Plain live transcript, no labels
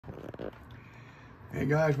Hey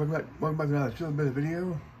guys, welcome back to another chill bit of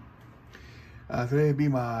video. Today will be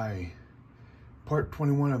my part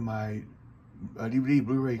 21 of my DVD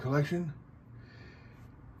Blu-ray collection.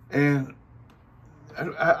 And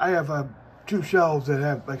I have two shelves that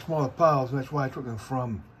have like smaller piles, and that's why I took them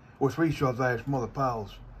from, or three shelves that have smaller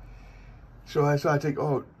piles. So I decided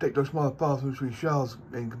to take those smaller piles from those three shelves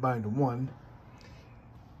and combine them into one.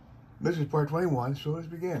 This is part 21, so let's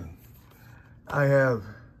begin. I have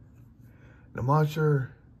the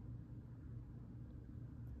monster,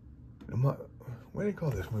 what do you call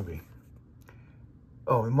this movie?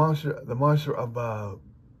 Oh, the monster of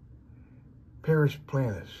Paris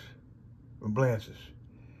Planus, Blancis.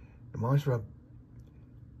 The monster of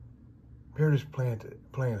Paris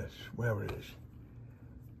Planus, whatever it is.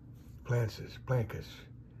 Plancus.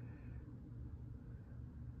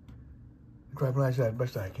 Try to pronounce that as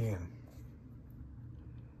best I can.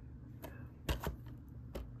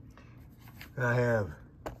 And I have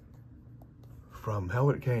From Hell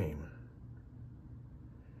It Came,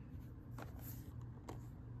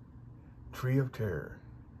 Tree of Terror,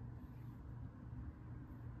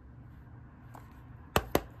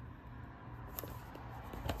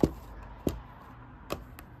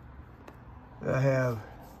 and I have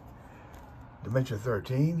Dimension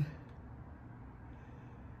 13,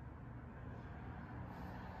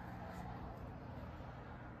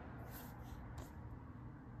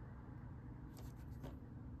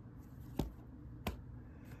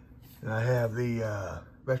 and I have the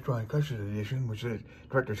Restaurant Collector's Edition, which is the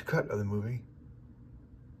director's cut of the movie.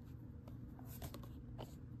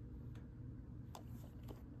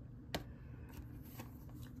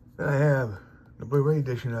 And I have the Blu-ray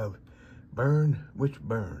edition of Burn, Witch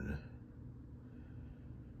Burn.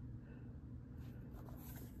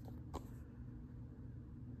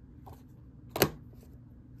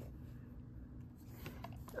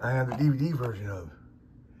 I have the DVD version of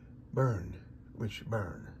Burn, Witch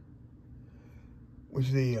Burn, which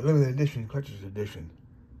is the limited edition, collector's edition,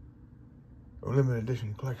 or limited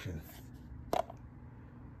edition collection.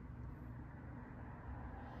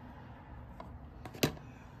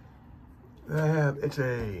 And I have, it's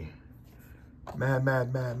a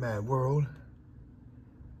mad world.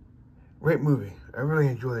 Great movie. I really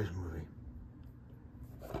enjoy this movie.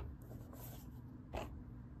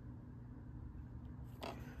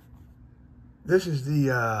 This is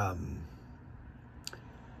the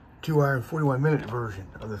 2 hour and 41 minute version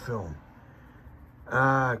of the film.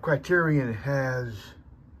 Criterion has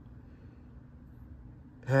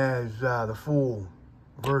the full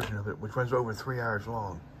version of it, which runs over 3 hours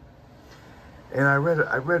long. And I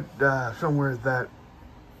read somewhere that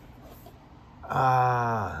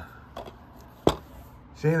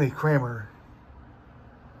Stanley Kramer,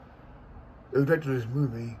 who directed this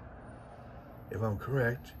movie, if I'm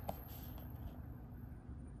correct,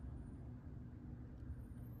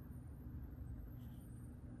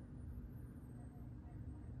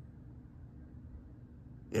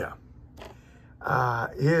 yeah.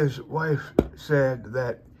 His wife said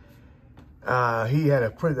that he had a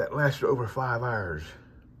print that lasted over 5 hours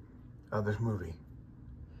of this movie.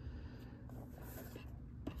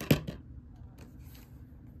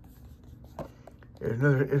 Here's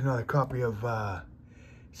another copy of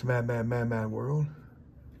It's Mad World.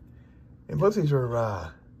 And both these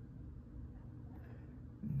are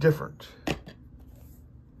different.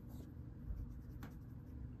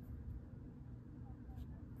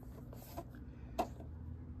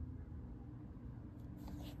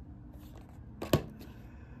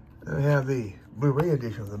 And I have the Blu-ray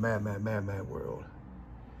edition of the Mad World.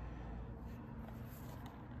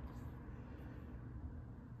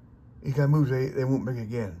 These kind of movies they won't make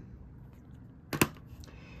again.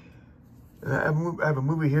 And I have a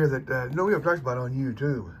movie here that nobody ever talks about on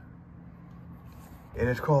YouTube. And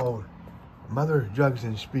it's called Mother, Jugs,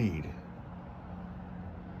 and Speed.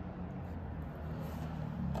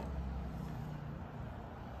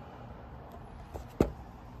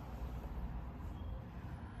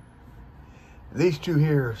 These two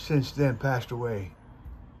here since then passed away.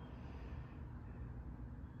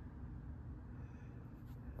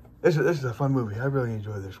 This is a fun movie. I really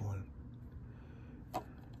enjoy this one.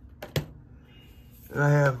 And I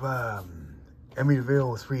have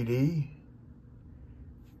Amityville 3D.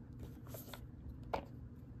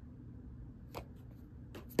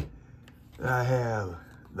 And I have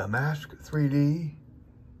The Mask 3D.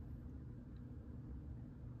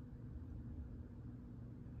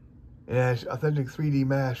 It has authentic 3D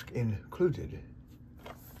mask included.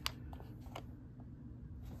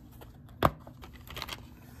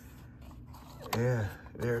 Yeah,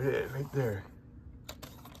 there it is, right there.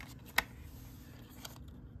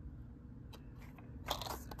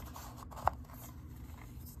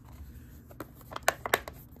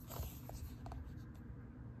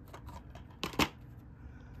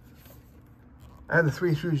 I have the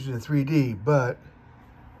Three Stooges in 3D, but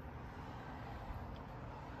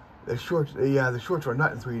the shorts are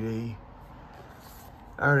not in 3D.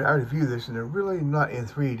 I already viewed this, and they're really not in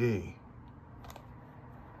 3D.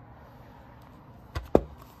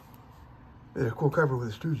 There's a cool cover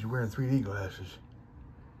with the Stooges wearing 3D glasses.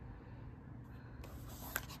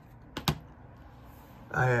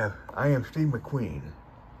 I Am Steve McQueen,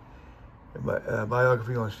 a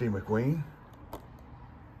biography on Steve McQueen.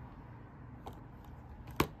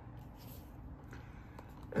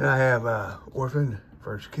 And I have Orphan,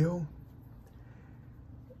 First Kill.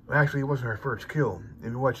 Actually, it wasn't her first kill.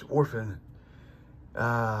 If you watch Orphan,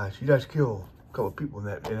 she does kill a couple of people in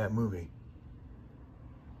that movie.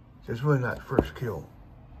 So it's really not first kill.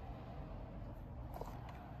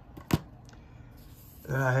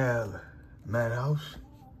 Then I have Madhouse.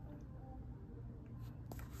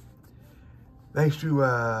 Thanks to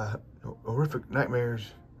Horrific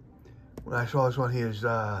Nightmares, when I saw this on his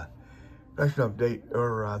collection update,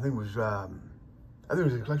 or I think it was a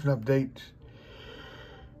collection update.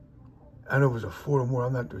 I know it was a 4 or more,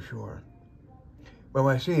 I'm not too sure. But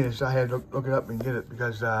when I seen this, I had to look it up and get it,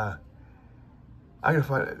 because I gotta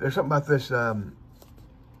find it. There's something about this. I don't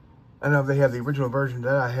know if they have the original version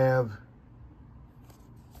that I have.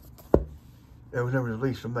 It was never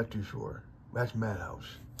released, I'm not too sure. That's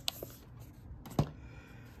Madhouse.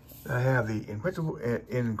 I have the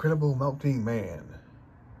Incredible Melting Man.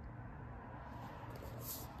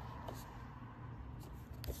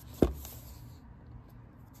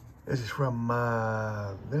 This is from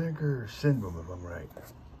Vinegar Syndrome, if I'm right.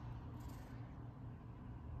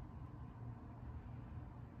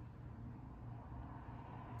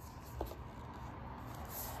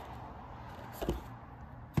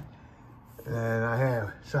 And I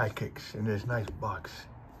have Sidekicks in this nice box.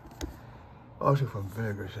 Also from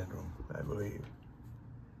Vinegar Syndrome, I believe.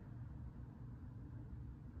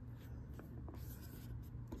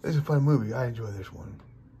 It's a fun movie. I enjoy this one.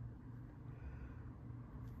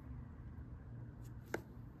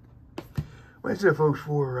 Well, that's it, folks,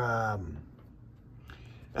 for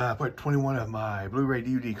part 21 of my Blu-ray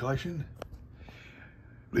DVD collection.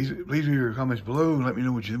 Please leave your comments below and let me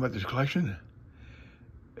know what you think about this collection.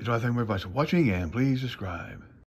 That's all I thank you very much for watching, and please subscribe.